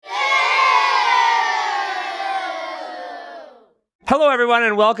Hello, everyone,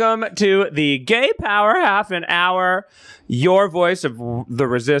 and welcome to the Gay Power Half an Hour, your voice of the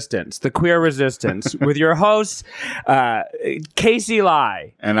resistance, the queer resistance, with your host, Casey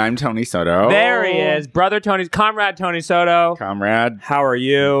Lai. And I'm Tony Soto. There he is, comrade Tony Soto. Comrade. How are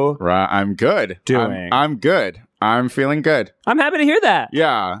you? I'm good. I'm good. I'm feeling good. I'm happy to hear that.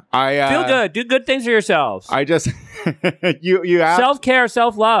 Yeah. I feel good. Do good things for yourselves. I just you have self-care,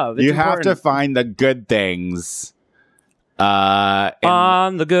 self-love. It's you have important. to find the good things.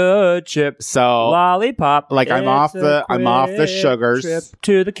 On the good chip, so lollipop. Like I'm off the sugars. Trip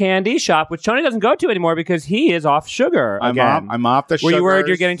to the candy shop, which Tony doesn't go to anymore because he is off sugar. I'm off the sugars. Were you worried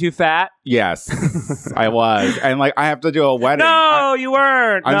you're getting too fat? Yes, I was, and like I have to do a wedding. No, you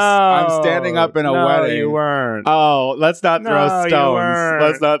weren't. I'm standing up in a wedding. You weren't. Oh, let's not throw stones. You weren't.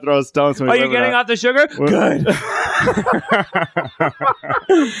 Let's not throw stones. Oh, you're getting off the sugar? Good.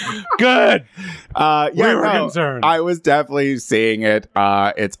 Good. We were concerned. I was definitely seeing it.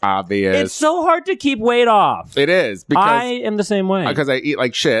 It's obvious. It's so hard to keep weight off. It is because I am the same way. Because I eat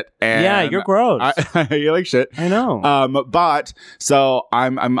like shit. And yeah, you're gross. I eat like shit. I know. But so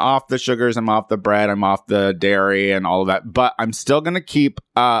I'm off the sugars. I'm off the bread. I'm off the dairy and all of that. But I'm still gonna keep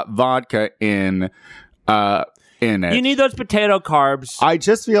vodka in it. You need those potato carbs. I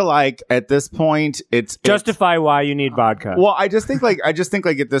just feel like at this point it's justify why you need vodka. Well, I just think like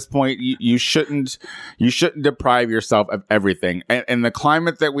at this point you shouldn't deprive yourself of everything. And the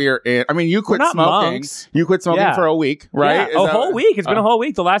climate that we are in, I mean, you quit smoking. Monks. You quit smoking for a week, right? Yeah. Whole week. It's been a whole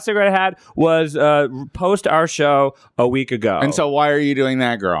week. The last cigarette I had was post our show a week ago. And so why are you doing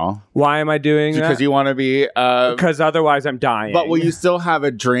that, girl? Why am I doing that? Because you want to be because otherwise I'm dying. But will you still have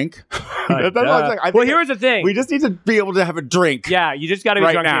a drink? That's what I was like, well, here's the thing. We just need to be able to have a drink. Yeah, you just got to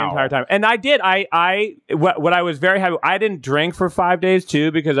be drunk the entire time. And I did. What I was very happy. I didn't drink for 5 days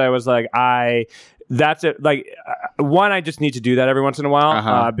too because I was like, that's it. Like, one, I just need to do that every once in a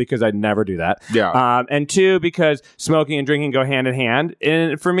while because I never do that. Yeah. And two, because smoking and drinking go hand in hand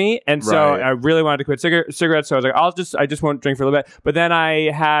for me. And so I really wanted to quit cigarettes. So I was like, I just won't drink for a little bit. But then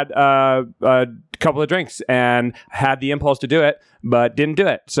I had a couple of drinks and had the impulse to do it, but didn't do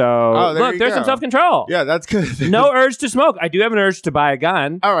it. So look, there's some self-control. Yeah, that's good. No urge to smoke. I do have an urge to buy a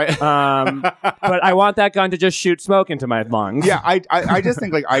gun. All right. But I want that gun to just shoot smoke into my lungs. Yeah, I just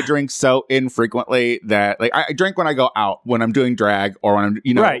think like I drink so infrequently that like I drink when I go out, when I'm doing drag or when I'm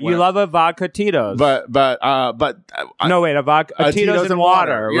right. You love a vodka Tito's, but no wait, a Tito's and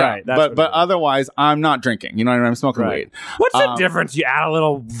water. Yeah. Right. But otherwise I'm not drinking. You know what I mean? I'm smoking weed. What's the difference? You add a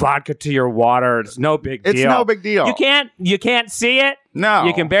little vodka to your water. It's no big deal. It's no big deal. You can't see it. No.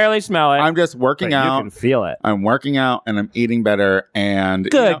 You can barely smell it. I'm just working out. You can feel it. I'm working out and I'm eating better and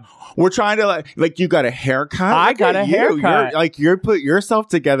good. You know, we're trying to like you got a haircut. I got a haircut. You're put yourself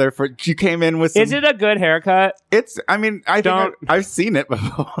together for. You came in with. Is it a good haircut? It's. I mean, I've seen it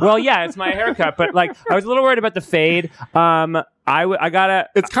before. Well, yeah, it's my haircut, but like I was a little worried about the fade. I gotta.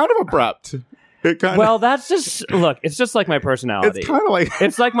 It's kind of abrupt. That's just look. It's just like my personality. It's kind of like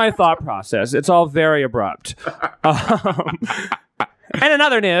it's like my thought process. It's all very abrupt. And in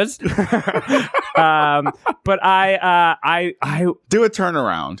other news, but I do a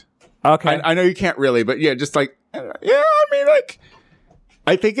turnaround. Okay, I know you can't really, but yeah, just like I mean, like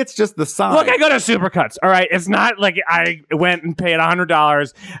I think it's just the sign. Look, I go to Supercuts. All right, it's not like I went and paid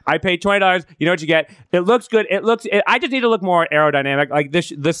 $100. I paid $20. You know what you get? It looks good. I just need to look more aerodynamic. Like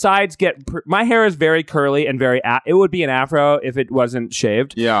the sides get. My hair is very curly and very. It would be an afro if it wasn't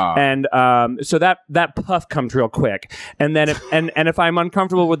shaved. Yeah. And so that puff comes real quick. And then if I'm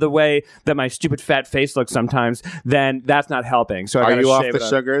uncomfortable with the way that my stupid fat face looks sometimes, then that's not helping. So are you off the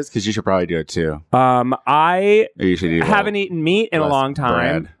sugars? Because you should probably do it too. I haven't eaten meat in a long time.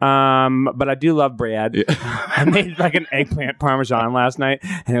 Bread. But I do love bread. Yeah. I made like an eggplant parmesan last night,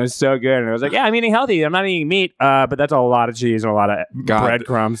 and it was so good. And I was like, "Yeah, I'm eating healthy. I'm not eating meat, but that's a lot of cheese and a lot of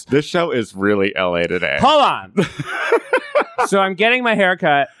breadcrumbs." This show is really LA today. Hold on. So I'm getting my hair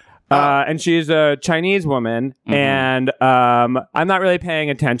cut. And she's a Chinese woman, and I'm not really paying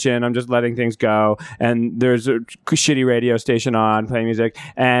attention. I'm just letting things go. And there's a shitty radio station on playing music.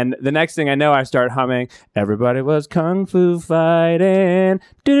 And the next thing I know, I start humming, "Everybody was kung fu fighting."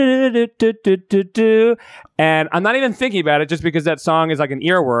 Do-do-do-do-do-do-do. And I'm not even thinking about it just because that song is like an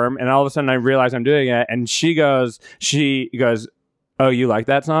earworm. And all of a sudden I realize I'm doing it. And she goes, "Oh, you like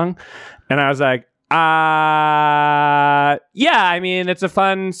that song?" And I was like, yeah, I mean, it's a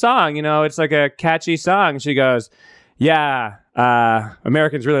fun song, you know, it's like a catchy song. She goes, "Yeah,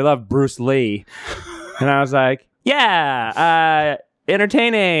 Americans really love Bruce Lee." And I was like, yeah,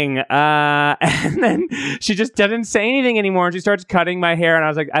 entertaining. And then she just doesn't say anything anymore. And she starts cutting my hair. And I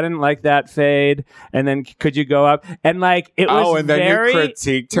was like, I didn't like that fade. And then could you go up? And like, it was and then very... you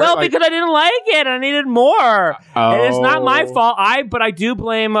critiqued her. Well, because I didn't like it. I needed more. And it's not my fault. But I do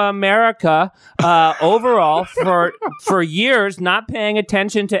blame America overall for years not paying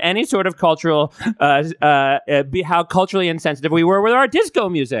attention to any sort of cultural, how culturally insensitive we were with our disco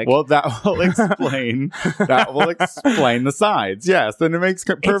music. Well, that will explain the sides. Yes, then it makes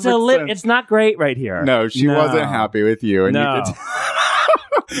perfect sense. It's not great right here. No, she wasn't happy with you, and you did.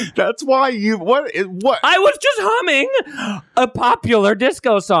 That's why what? I was just humming a popular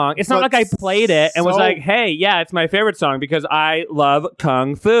disco song. It's not like I played it and was like, hey, yeah, it's my favorite song because I love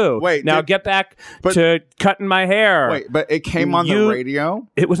Kung Fu. Wait, now get back to cutting my hair. Wait, but it came on the radio?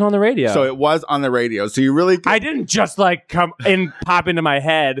 It was on the radio. So it was on the radio. So you really... I didn't just like come and pop into my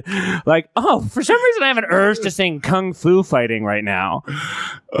head like, oh, for some reason I have an urge to sing Kung Fu fighting right now.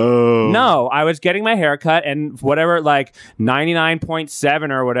 Oh. No, I was getting my hair cut and whatever, like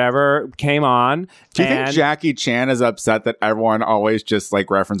 99.7 or whatever came on. Do you think Jackie Chan is upset that everyone always just like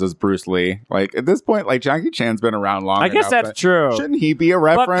references Bruce Lee? Like at this point, like Jackie Chan's been around long enough. I guess that's true. Shouldn't he be a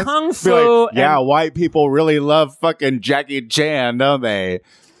reference? But Kung Fu... white people really love fucking Jackie Chan, don't they?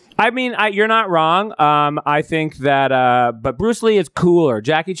 I mean, you're not wrong. I think that, but Bruce Lee is cooler.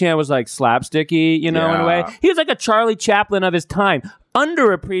 Jackie Chan was like slapsticky, in a way. He was like a Charlie Chaplin of his time.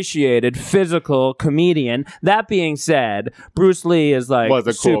 Underappreciated physical comedian. That being said, Bruce Lee is like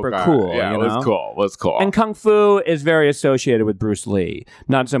super cool. Yeah, it was cool. And Kung Fu is very associated with Bruce Lee.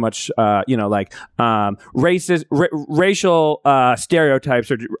 Not so much, racial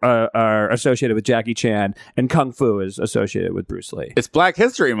stereotypes are associated with Jackie Chan, and Kung Fu is associated with Bruce Lee. It's Black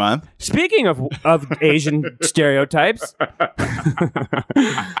History Month. Speaking of Asian stereotypes.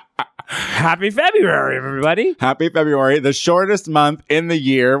 Happy February, everybody. Happy February. The shortest month in the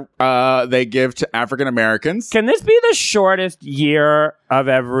year they give to African Americans. Can this be the shortest year of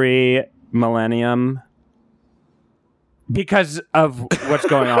every millennium? Because of what's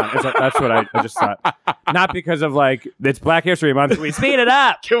going on. That's what I just thought. Not because of like, it's Black History Month. We speed it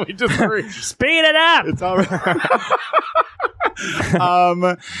up. Can we just hurry? Speed it up. It's all right.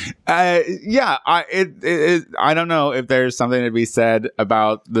 I don't know if there's something to be said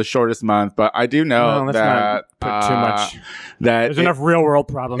about the shortest month, but I do know that not put too much. That there's enough real world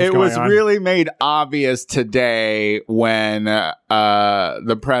problems. It was really made obvious today when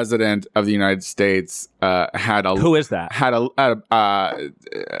the president of the United States had a who is that had a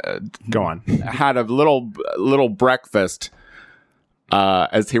go on had a little breakfast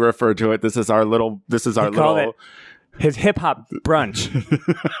as he referred to it. This is our little. His hip hop brunch.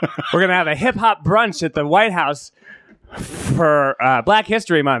 We're going to have a hip hop brunch at the White House for Black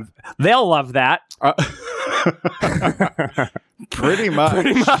History Month. They'll love that. Pretty much.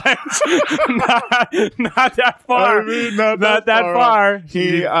 Not that far. I mean, not that far.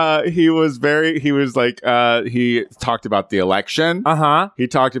 He talked about the election. Uh-huh. He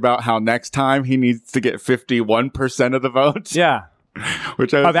talked about how next time he needs to get 51% of the votes. Yeah.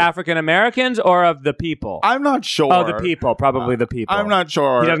 Of African Americans or of the people? I'm not sure. Oh, the people. Probably the people. I'm not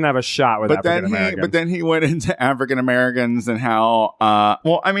sure. He doesn't have a shot with African Americans. But then he went into African Americans and how... I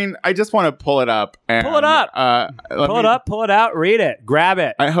just want to pull it up. And, pull it up. Pull it out, read it, grab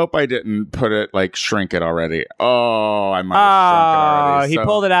it. I hope I didn't shrink it already. Oh, I might have shrunk it already. He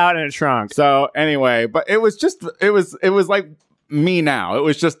pulled it out and it shrunk. So anyway, but it was like... me now. It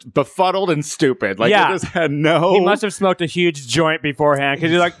was just befuddled and stupid. Like, it just had no... He must have smoked a huge joint beforehand because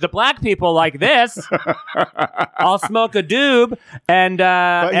he's like, the black people like this. I'll smoke a doob and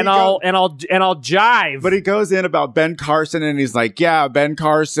I'll jive. But he goes in about Ben Carson and he's like, yeah, Ben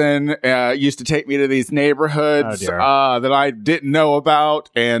Carson used to take me to these neighborhoods that I didn't know about,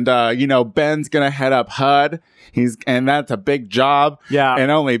 and Ben's gonna head up HUD. And that's a big job. Yeah.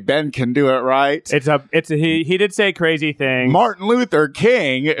 And only Ben can do it right. He did say crazy things. Martin Luther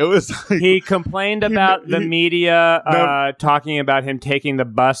King, it was like, he complained about the media talking about him taking the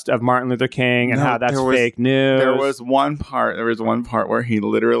bust of Martin Luther King and how that's fake news. There was one part where he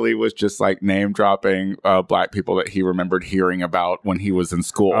literally was just like name dropping black people that he remembered hearing about when he was in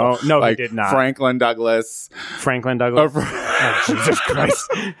school. Oh, no, like he did not. Franklin Douglas. Oh, Jesus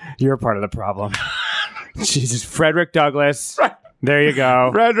Christ. You're part of the problem. Jesus, Frederick Douglass. There you go.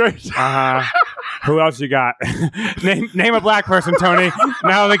 Frederick. Who else you got? name a black person, Tony.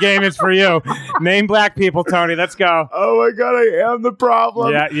 Now the game is for you. Name black people, Tony. Let's go. Oh my God, I am the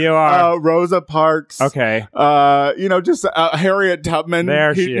problem. Yeah, you are. Rosa Parks. Okay. Just Harriet Tubman.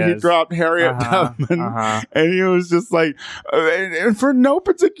 There she is. He dropped Harriet Tubman, and he was just like, and for no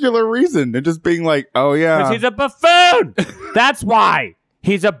particular reason, and just being like, oh yeah, because he's a buffoon. That's why.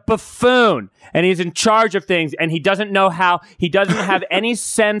 He's a buffoon, and he's in charge of things, and he doesn't know how. He doesn't have any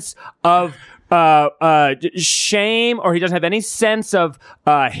sense of shame, or he doesn't have any sense of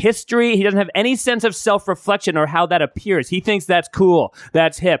history. He doesn't have any sense of self-reflection or how that appears. He thinks that's cool.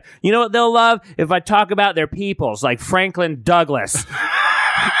 That's hip. You know what they'll love? If I talk about their peoples, like Franklin Douglas.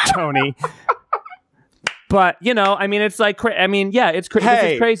 Tony. But, it's like, it's crazy.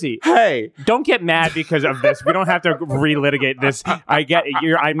 This is crazy. Hey. Don't get mad because of this. We don't have to relitigate this. I get it.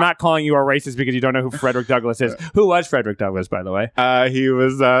 I'm not calling you a racist because you don't know who Frederick Douglass is. Who was Frederick Douglass, by the way? He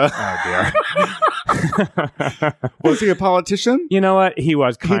was, oh dear. Was he a politician? You know what? He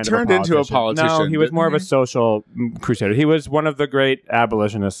was kind of a politician. He turned into a politician. No, he was more of a social crusader. He was one of the great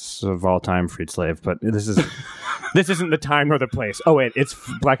abolitionists of all time, freed slave. But this isn't the time nor the place. Oh, wait, it's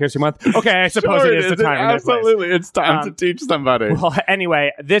Black History Month? Okay, I suppose it is the time. Absolutely. It's time to teach somebody. Well,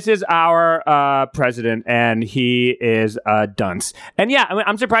 anyway, this is our president, and he is a dunce. And yeah,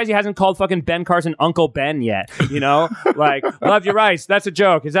 I'm surprised he hasn't called fucking Ben Carson Uncle Ben yet. Like, love your rice. That's a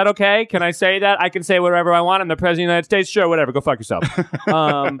joke. Is that okay? Can I say that? I can say whatever I want. I'm the president of the United States. Sure, whatever. Go fuck yourself.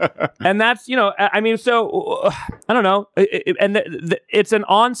 And that's, so, I don't know. It's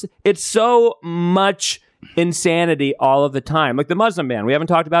so much insanity all of the time. Like the Muslim ban. We haven't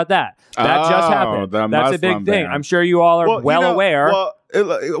talked about that. That just happened. That's a big thing. I'm sure you all are aware.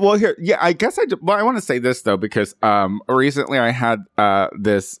 Well, here, yeah, I guess I want to say this though, because recently I had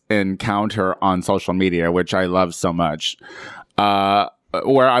this encounter on social media, which I love so much,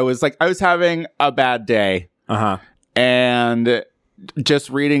 where I was having a bad day, and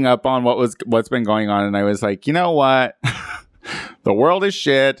just reading up on what's been going on, and I was like, you know what? The world is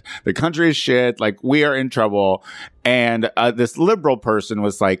shit. The country is shit. Like, we are in trouble. And this liberal person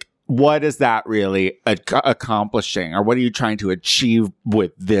was like, what is that really accomplishing? Or what are you trying to achieve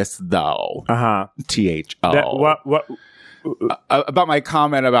with this, though? THO. What? About my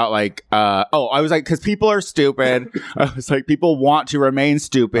comment about like, I was like, because people are stupid. I was like, people want to remain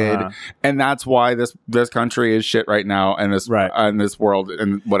stupid, and that's why this country is shit right now, and this world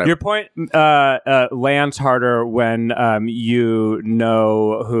and whatever. Your point lands harder when you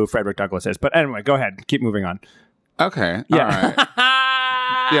know who Frederick Douglass is. But anyway, go ahead, keep moving on. Okay. Yeah. All right.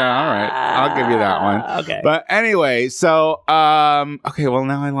 Yeah, all right. I'll give you that one. Okay. But anyway, so okay, well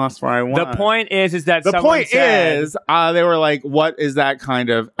now I lost where I was. The point is that the point is they were like, what is that kind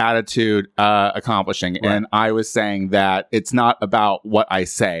of attitude accomplishing? Right. And I was saying that it's not about what I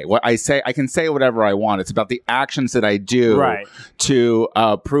say. What I say, I can say whatever I want. It's about the actions that I do to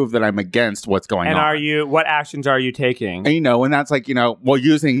prove that I'm against what's going on. And what actions are you taking? And and that's like,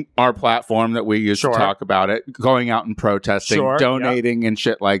 using our platform that we use to talk about it, going out and protesting, donating and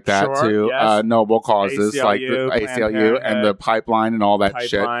shit like that to noble causes ACLU, like the ACLU and the pipeline and all that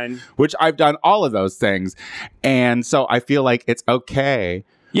shit, which I've done all of those things. And so I feel like it's okay.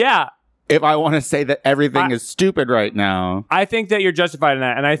 Yeah. If I want to say that everything is stupid right now. I think that you're justified in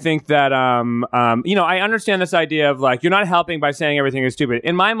that. And I think that, I understand this idea of like, you're not helping by saying everything is stupid.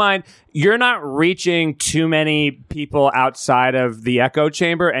 In my mind, you're not reaching too many people outside of the echo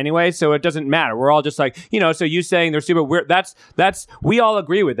chamber anyway. So it doesn't matter. We're all just like, so you saying they're stupid. We all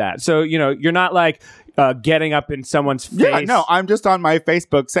agree with that. So, you're not like, getting up in someone's face. Yeah, no, I'm just on my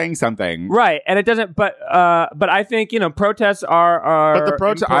Facebook saying something. Right. And it doesn't, but I think, protests are But the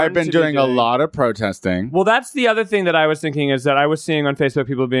protest, I've been doing a lot of protesting. Well, that's the other thing that I was thinking is that I was seeing on Facebook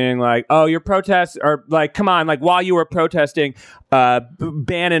people being like, oh, your protests are like, come on, like while you were protesting,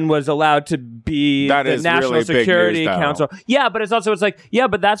 Bannon was allowed to be the National really Security Council. Yeah, but it's like, yeah,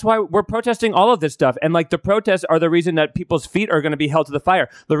 but that's why we're protesting all of this stuff. And like the protests are the reason that people's feet are going to be held to the fire.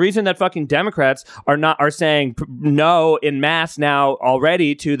 The reason that fucking Democrats are saying no in mass now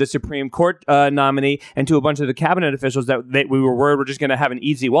already to the Supreme Court nominee and to a bunch of the cabinet officials that we were worried were just going to have an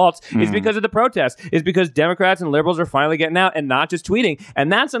easy waltz is because of the protests. Is because Democrats and liberals are finally getting out and not just tweeting. And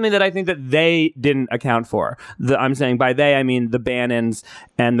that's something that I think that they didn't account for. I'm saying by they, I mean the Bannons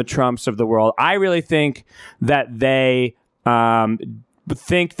and the Trumps of the world. I really think that they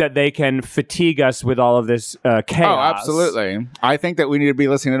think that they can fatigue us with all of this chaos. Oh, absolutely. I think that we need to be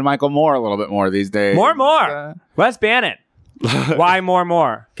listening to Michael Moore a little bit more these days. More. Let's ban it. Why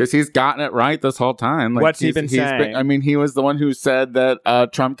more? Because he's gotten it right this whole time. Like, what's he been saying? He was the one who said that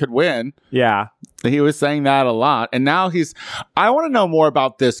Trump could win. Yeah. He was saying that a lot. And now I want to know more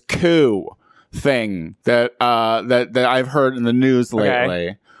about this coup thing that I've heard in the news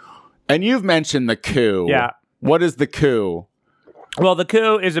lately. And you've mentioned the coup. Yeah. What is the coup? Well, the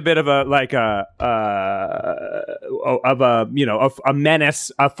coup is a bit of a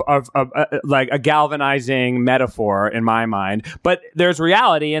menace of like a galvanizing metaphor in my mind, but there's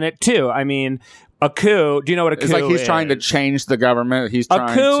reality in it too. I mean, a coup. Do you know what a coup is? It's like he's trying to change the government. He's trying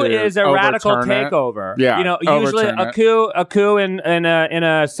a coup to is a radical takeover. Yeah, you know, usually a coup in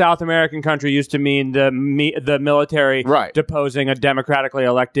a South American country used to mean the military deposing a democratically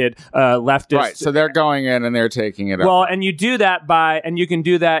elected leftist. Right. So they're going in and they're taking it. Well, and you do that and you can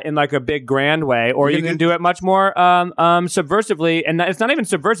do that in like a big grand way, or you can do it much more subversively, and it's not even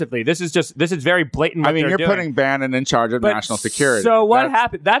subversively. This is very blatant. I mean, you're putting Bannon in charge of national security. So what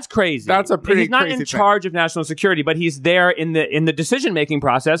happened? That's crazy. That's a pretty. He's not in charge of national security, but he's there in the decision-making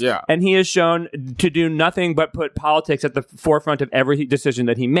process, and he is shown to do nothing but put politics at the forefront of every decision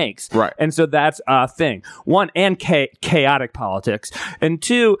that he makes. Right. And so that's a thing. One, and chaotic politics. And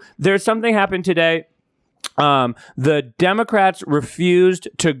two, there's something happened today. The Democrats refused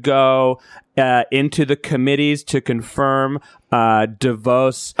to go into the committees to confirm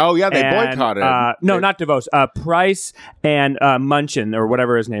DeVos. Oh yeah, they boycotted. Not DeVos. Price and Munchin, or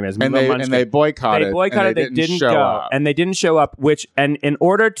whatever his name is. And they boycotted. They boycotted. They didn't go, and they didn't show up. And in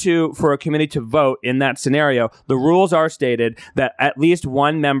order for a committee to vote in that scenario, the rules are stated that at least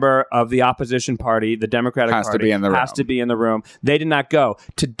one member of the opposition party, the Democratic Party, has to be in the room. They did not go.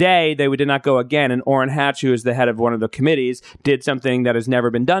 Today, they did not go again. And Orrin Hatch, who is the head of one of the committees, did something that has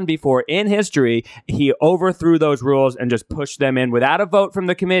never been done before in history. He overthrew those rules and just pushed them in without a vote from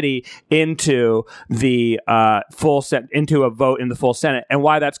the committee into the into a vote in the full Senate. And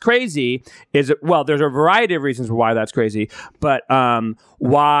why that's crazy is, well, there's a variety of reasons why that's crazy, but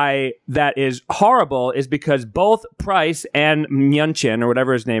why that is horrible is because both Price and Munchin, or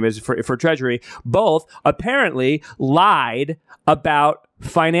whatever his name is for Treasury, both apparently lied about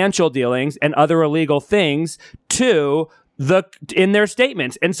financial dealings and other illegal things in their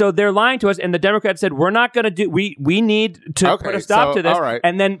statements. And so they're lying to us, and the Democrats said, we're not going to do, we need to put a stop to this. All right.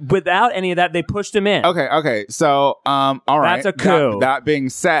 And then without any of that, they pushed him in. Okay. So, all right. That's a coup. That being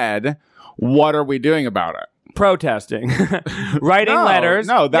said, what are we doing about it? Protesting, writing letters.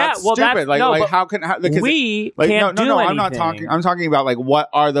 No, that's stupid. How can we can't do anything. I'm talking about like what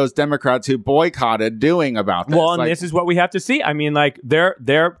are those Democrats who boycotted doing about this? Well, and this is what we have to see. I mean, like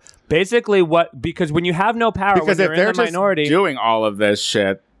they're basically because when you have no power, because when you're if they're in the minority, doing all of this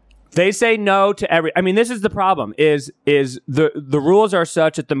shit. They say no to every. I mean, this is the problem: is the rules are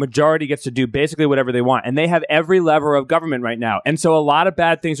such that the majority gets to do basically whatever they want, and they have every lever of government right now, and so a lot of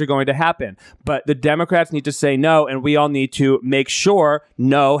bad things are going to happen. But the Democrats need to say no, and we all need to make sure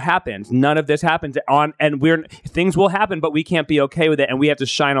no happens. None of this happens things will happen, but we can't be okay with it, and we have to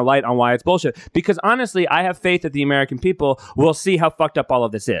shine a light on why it's bullshit. Because honestly, I have faith that the American people will see how fucked up all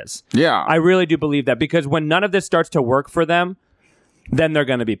of this is. Yeah, I really do believe that, because when none of this starts to work for them, then they're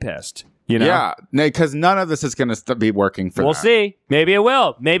going to be pissed, you know? Yeah, because none of this is going to be working for them. We'll see. Maybe it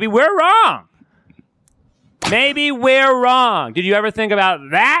will. Maybe we're wrong. Maybe we're wrong. Did you ever think about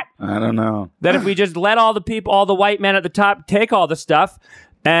that? I don't know. That if we just let all the white men at the top take all the stuff,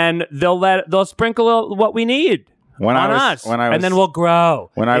 and they'll sprinkle what we need on us, and then we'll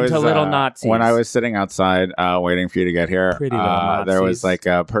grow into little Nazis. When I was sitting outside waiting for you to get here, Pretty little Nazis. There was like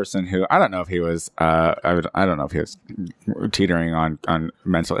a person who, I don't know if he was I don't know if he was teetering on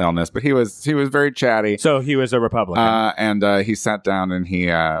mental illness, but he was very chatty. So he was a Republican, and he sat down and he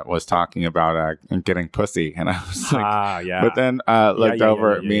was talking about getting pussy, and I was like, yeah. But then looked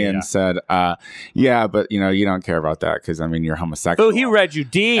over at me and said, yeah, but you don't care about that because I mean you're homosexual. Oh, he read you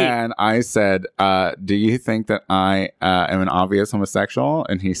deep. And I said, do you think that I am an obvious homosexual?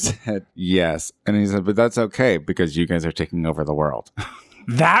 And he said, yes. And he said, but that's okay because you guys are taking over the world.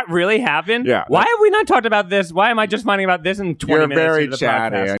 That really happened? Yeah. Why have we not talked about this? Why am I just finding about this in 20 You're minutes? You're very into the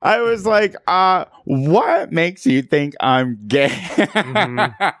chatty. podcast? I was like, what makes you think I'm gay?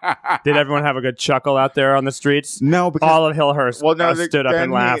 Mm-hmm. Did everyone have a good chuckle out there on the streets? No, because all of Hillhurst stood up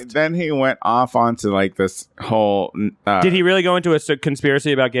and laughed. Then he went off onto like this whole... Did he really go into a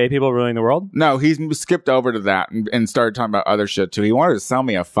conspiracy about gay people ruling the world? No, he skipped over to that and started talking about other shit too. He wanted to sell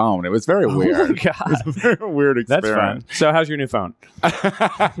me a phone. It was very weird. Oh my God. It was a very weird experience. That's fun. So how's your new phone?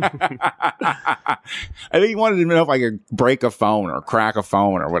 I think he wanted to know if I could break a phone or crack a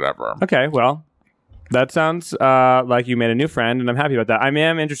phone or whatever. Okay, well, that sounds like you made a new friend, and I'm happy about that. I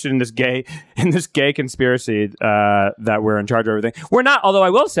am interested in this gay conspiracy that we're in charge of everything. We're not, although I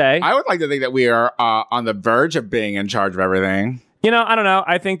will say, I would like to think that we are on the verge of being in charge of everything. I don't know.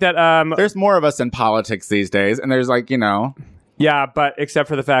 I think that there's more of us in politics these days, and there's like, Yeah, but except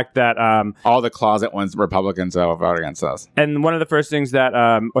for the fact that all the closet ones, Republicans will vote against us. And one of the first things that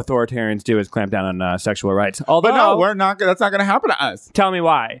authoritarians do is clamp down on sexual rights. Although, but no, we're not. That's not going to happen to us. Tell me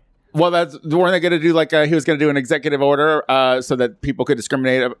why. Well, weren't they going to do he was going to do an executive order so that people could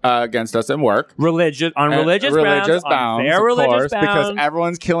discriminate against us in work? Religious grounds, of course, because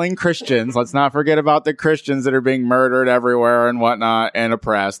everyone's killing Christians. Let's not forget about the Christians that are being murdered everywhere and whatnot and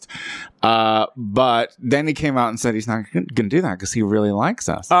oppressed. But then he came out and said he's not going to do that because he really likes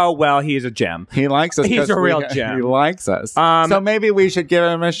us. Oh, well, he's a gem. He likes us. He's a real gem. He likes us. So maybe we should give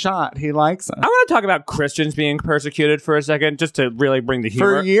him a shot. He likes us. I want to talk about Christians being persecuted for a second, just to really bring the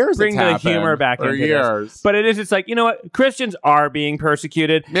humor. For years, bring the humor back for into years. This. But it's like, you know what? Christians are being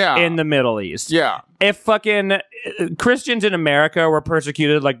persecuted in the Middle East. Yeah. If fucking Christians in America were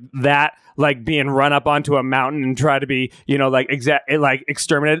persecuted like that, like being run up onto a mountain and try to be,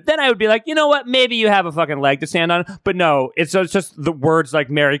 exterminated, then I would be like, you know what? Maybe you have a fucking leg to stand on. But no, it's just the words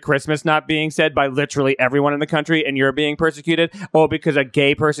like Merry Christmas not being said by literally everyone in the country, and you're being persecuted. Oh, because a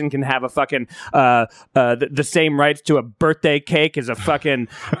gay person can have a fucking the same rights to a birthday cake as a fucking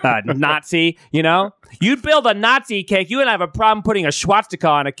Nazi. You know, you'd build a Nazi cake, you wouldn't have a problem putting a swastika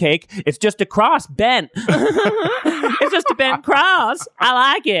on a cake. It's just a cross bent. It's just a bent cross. I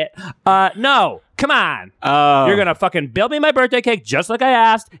like it. No, come on. You're going to fucking build me my birthday cake just like I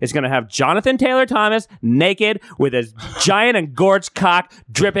asked. It's going to have Jonathan Taylor Thomas naked with his giant engorged cock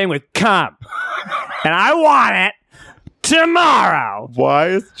dripping with cum. And I want it tomorrow. Why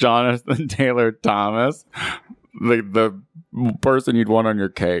is Jonathan Taylor Thomas the person you'd want on your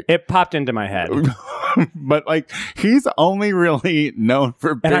cake? It popped into my head. But he's only really known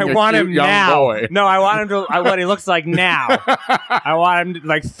for being and I want cute him young now. boy. No, I want him to what he looks like now. I want him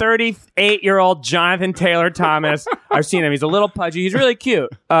 38-year-old Jonathan Taylor Thomas. I've seen him. He's a little pudgy. He's really cute.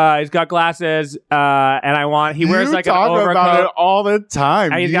 He's got glasses, and he wears an overcoat. You talk about it all the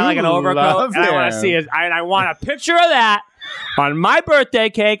time. He's got an overcoat, and I want to see his. And I want a picture of that on my birthday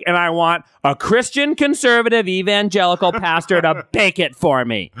cake, and I want a Christian conservative evangelical pastor to bake it for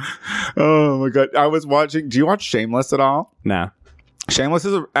me. Oh my God. I was watching. Do you watch Shameless at all? No. Shameless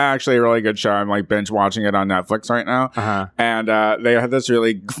is actually a really good show. I'm binge watching it on Netflix right now. Uh-huh. And they had this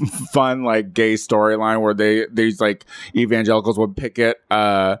really fun gay storyline where these evangelicals would picket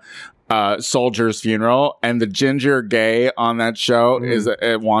soldier's funeral, and the ginger gay on that show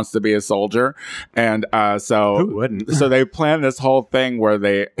it wants to be a soldier, and so who wouldn't? So they plan this whole thing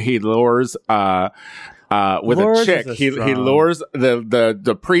where he lures with a chick. He lures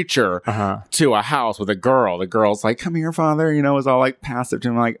the preacher to a house with a girl. The girl's like, "Come here, father," is all passive to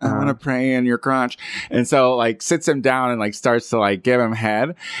him, I want to pray in your crotch. And so sits him down and starts to give him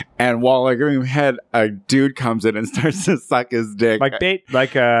head. And while giving him head, a dude comes in and starts to suck his dick. Like bait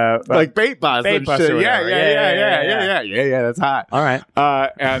bus and shit. Yeah, that's hot. All right.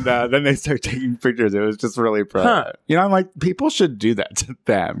 And then they start taking pictures. It was just really brilliant. I'm like, people should do that to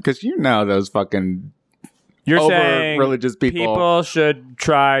them, because those fucking You're saying religious people should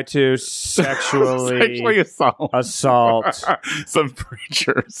try to sexually assault some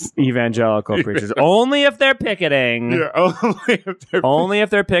preachers, evangelical preachers, only if they're picketing. Yeah, only if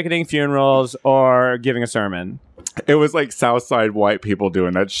they're picketing funerals or giving a sermon. It was Southside white people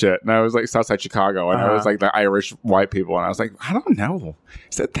doing that shit, and I was Southside Chicago, and I was the Irish white people, and I was like, I don't know,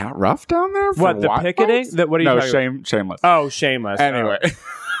 is it that rough down there? What, the picketing? What are you talking about? Shameless. Oh, Shameless. Anyway.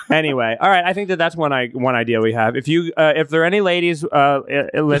 Anyway, all right. I think that's one idea we have. If there are any ladies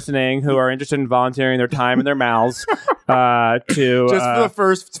listening who are interested in volunteering their time and their mouths to just for the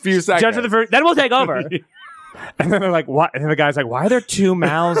first few seconds, just for the first, then we'll take over. And then they're like, "What?" And the guy's like, "Why are there two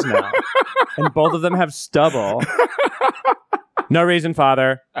mouths now?" And both of them have stubble. No reason,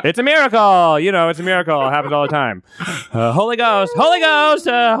 Father. It's a miracle. It's a miracle. It happens all the time. Holy Ghost. Holy Ghost.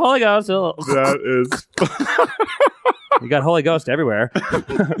 Holy Ghost. That is. You got Holy Ghost everywhere.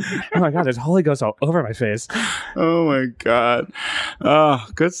 Oh my God, there's Holy Ghost all over my face. Oh my God. Oh,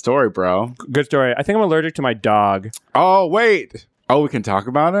 good story, bro. Good story. I think I'm allergic to my dog. Oh, wait. Oh, we can talk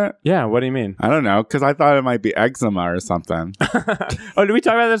about it? Yeah, what do you mean? I don't know, because I thought it might be eczema or something. Oh, did we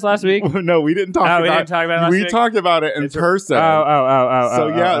talk about this last week? No, we didn't talk about it. We didn't talk about it last week? We talked about it in person. Let's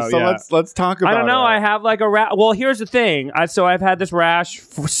talk about it. I don't know. I have a rash. Well, here's the thing. So I've had this rash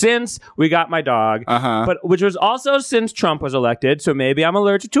since we got my dog, but which was also since Trump was elected. So maybe I'm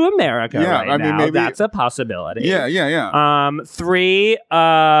allergic to America now. Maybe that's a possibility. Yeah. 3,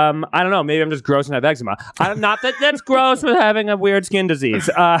 I don't know. Maybe I'm just gross and have eczema. Not that that's gross with having a weird rheumatoid skin disease.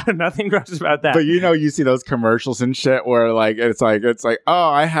 Nothing gross about that. But you see those commercials and shit where like it's like, oh,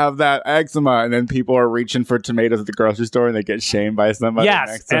 I have that eczema, and then people are reaching for tomatoes at the grocery store and they get shamed by somebody.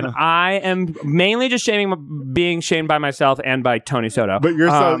 Yes, and I am mainly just being shamed by myself and by Tony Soto. But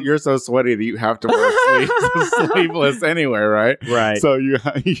you're so sweaty that you have to wear sleeveless anywhere, right? Right. So you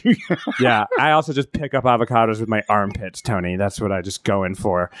yeah. I also just pick up avocados with my armpits, Tony. That's what I just go in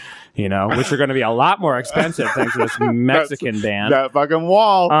for, which are going to be a lot more expensive thanks to this Mexican band. That fucking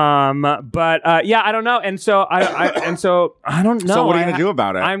wall. But I don't know, and so I don't know. So what are you going to do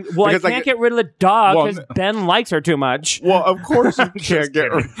about it? I can't get rid of the dog because Ben likes her too much. Well, of course you can't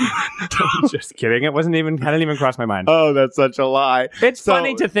get rid. Just kidding. It hadn't even crossed my mind. Oh, that's such a lie. It's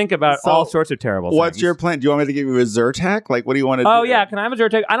funny to think about all sorts of terrible things. What's your plan? Do you want me to give you a Zyrtec? Like, what do you want to do? Oh, yeah. Can I have a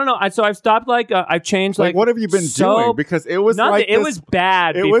Zyrtec? I don't know. So I've stopped, I've changed, what have you been doing? Because it was nothing. like this. It was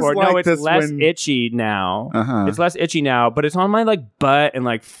bad before. No, it's less itchy now. Uh-huh. It's less itchy now, but it's on my, butt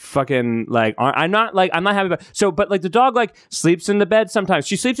and, fucking, I'm not happy about it. So, but, the dog, sleeps in the bed sometimes.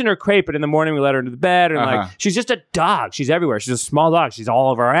 She sleeps in her crate, but in the morning we let her into the bed, and, she's just a dog. She's everywhere. She's a small dog. She's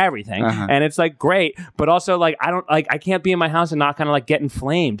all over everything. Uh-huh. And it's, great, but also, I can't be in my house and not kind of, get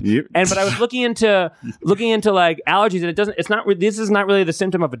inflamed. Yep. But I was looking into allergies, and this is not really the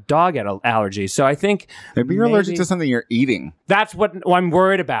symptom of a dog allergy. So I think maybe you're allergic to something you're eating. That's what I'm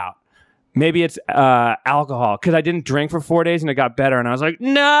worried about. Maybe it's alcohol, because I didn't drink for 4 days and it got better, and I was like,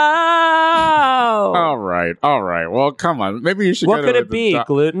 no. All right. Well, come on. Maybe you should. What could it be?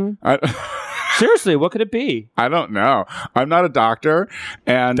 Gluten? Seriously, what could it be? I don't know. I'm not a doctor,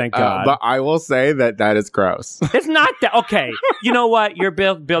 and thank God. But I will say that is gross. It's not that. Okay, you know what? You're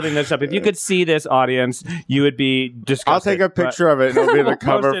building this up. If you could see this audience, you would be disgusted. I'll take a picture of it, and it'll be the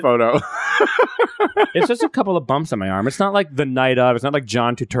cover photo. It's just a couple of bumps on my arm. It's not like the night of. It's not like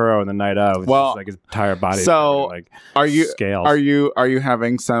John Turturro in the night of. It's just his entire body. So are you scales? Are you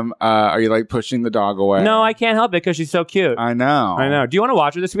having some? Are you pushing the dog away? No, I can't help it because she's so cute. I know. Do you want to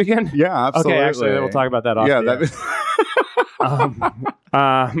watch her this weekend? Yeah, absolutely. Okay, actually, we'll talk about that off. Yeah,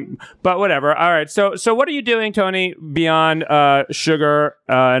 but whatever. All right. So what are you doing, Tony, beyond sugar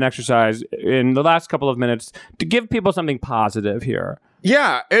and exercise in the last couple of minutes to give people something positive here?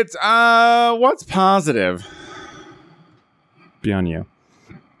 Yeah, it's what's positive? Beyond you.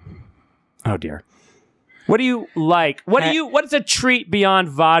 Oh dear. What do you like? What is a treat beyond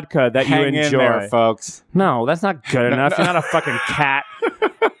vodka that you enjoy? In there, folks. No, that's not good enough. You're not a fucking cat.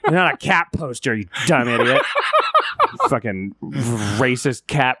 You're not a cat poster, you dumb idiot. Fucking racist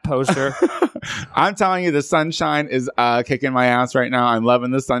cat poster. I'm telling you, the sunshine is kicking my ass right now. I'm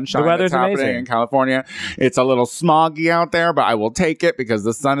loving the sunshine. The weather's that's happening amazing in California. It's a little smoggy out there, but I will take it because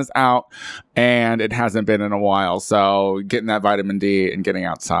the sun is out and it hasn't been in a while. So getting that vitamin D and getting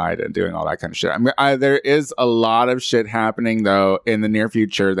outside and doing all that kind of shit. There is a lot of shit happening though in the near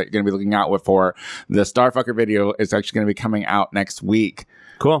future that you're going to be looking out for. The Starfucker video is actually going to be coming out next week.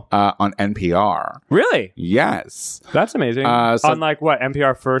 Cool. On NPR. Really? Yes. That's amazing. On what?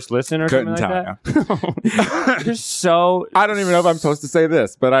 NPR First Listen or something like that? You're so... I don't even know if I'm supposed to say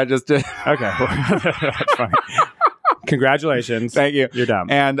this, but I just did. Okay. That's fine. Congratulations. Thank you. You're dumb.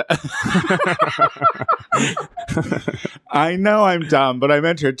 And I know I'm dumb, but I'm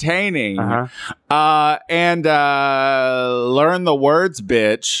entertaining. And Learn the Words,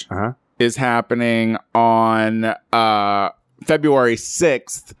 Bitch is happening on... February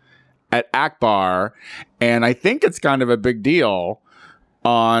 6th at Akbar, and I think it's kind of a big deal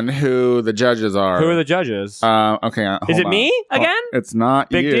on who the judges are. Who are the judges? Okay, is it me again? It's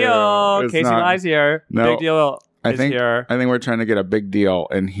not big you. deal. Casey Lies here. No. Big deal. I think we're trying to get a big deal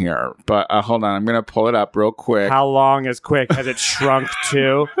in here, but hold on, I'm gonna pull it up real quick. How long is quick? Has it shrunk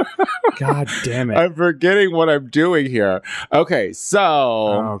to? God damn it! I'm forgetting what I'm doing here. Okay,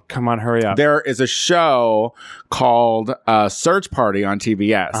 so come on, hurry up. There is a show called Search Party on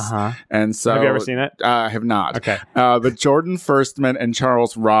TBS, and so have you ever seen it? I have not. Okay, but Jordan Firstman and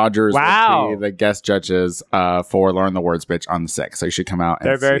Charles Rogers will be the guest judges for Learn the Words, Bitch on the 6th. So you should come out.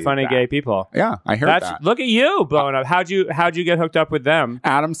 They're very see funny that. gay people. Yeah, I heard that. Look at you blowing up. How'd you get hooked up with them?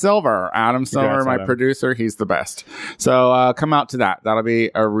 Adam Silver, my producer. He's the best. So come out to that. That'll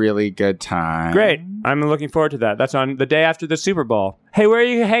be a really good time. Great. I'm looking forward to that. That's on the day after the Super Bowl. Hey, where are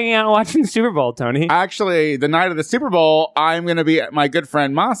you hanging out and watching the Super Bowl, Tony? Actually, the night of the Super Bowl, I'm going to be at my good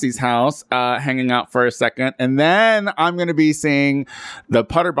friend Mossy's house, hanging out for a second. And then I'm going to be seeing the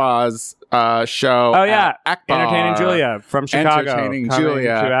Putterboz show. Oh, yeah. Akbar. Entertaining Julia from Chicago. Entertaining coming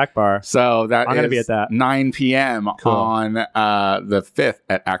Julia. to Akbar. So that I'm going to be at that. 9 p.m. Cool. on the 5th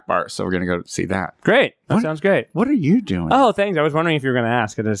at Akbar. So we're going to go see that. Great. That sounds great. What are you doing? Oh, thanks. I was wondering if you were going to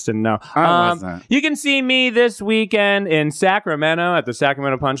ask. I just didn't know. I wasn't. You can see me this weekend in Sacramento at the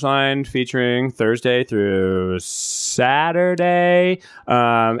Sacramento Punchline, featuring Thursday through Saturday.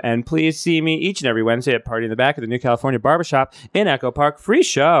 And please see me each and every Wednesday at Party in the Back at the New California Barbershop in Echo Park. Free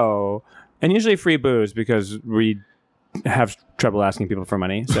show. And usually free booze because we have trouble asking people for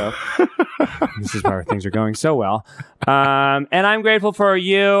money. So this is why things are going so well. And I'm grateful for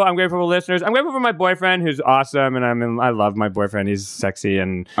you. I'm grateful for listeners. I'm grateful for my boyfriend, who's awesome. And I love my boyfriend. He's sexy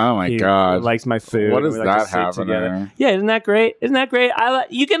and oh my God, likes my food. What is like that happening? Yeah, isn't that great? Isn't that great?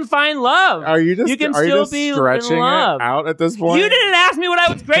 You can find love. Are you just be stretching in love. it out at this point? You didn't ask me what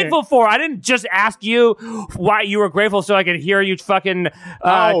I was grateful for. I didn't just ask you why you were grateful so I could hear you fucking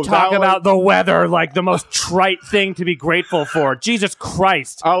talk about the weather like the most trite thing to be grateful for. Jesus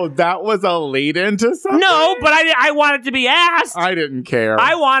Christ. Oh, that was a lead into something? No, but I wanted to be asked. I didn't care.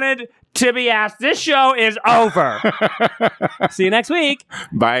 I wanted to be asked. This show is over. See you next week.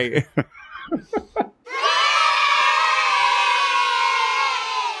 Bye.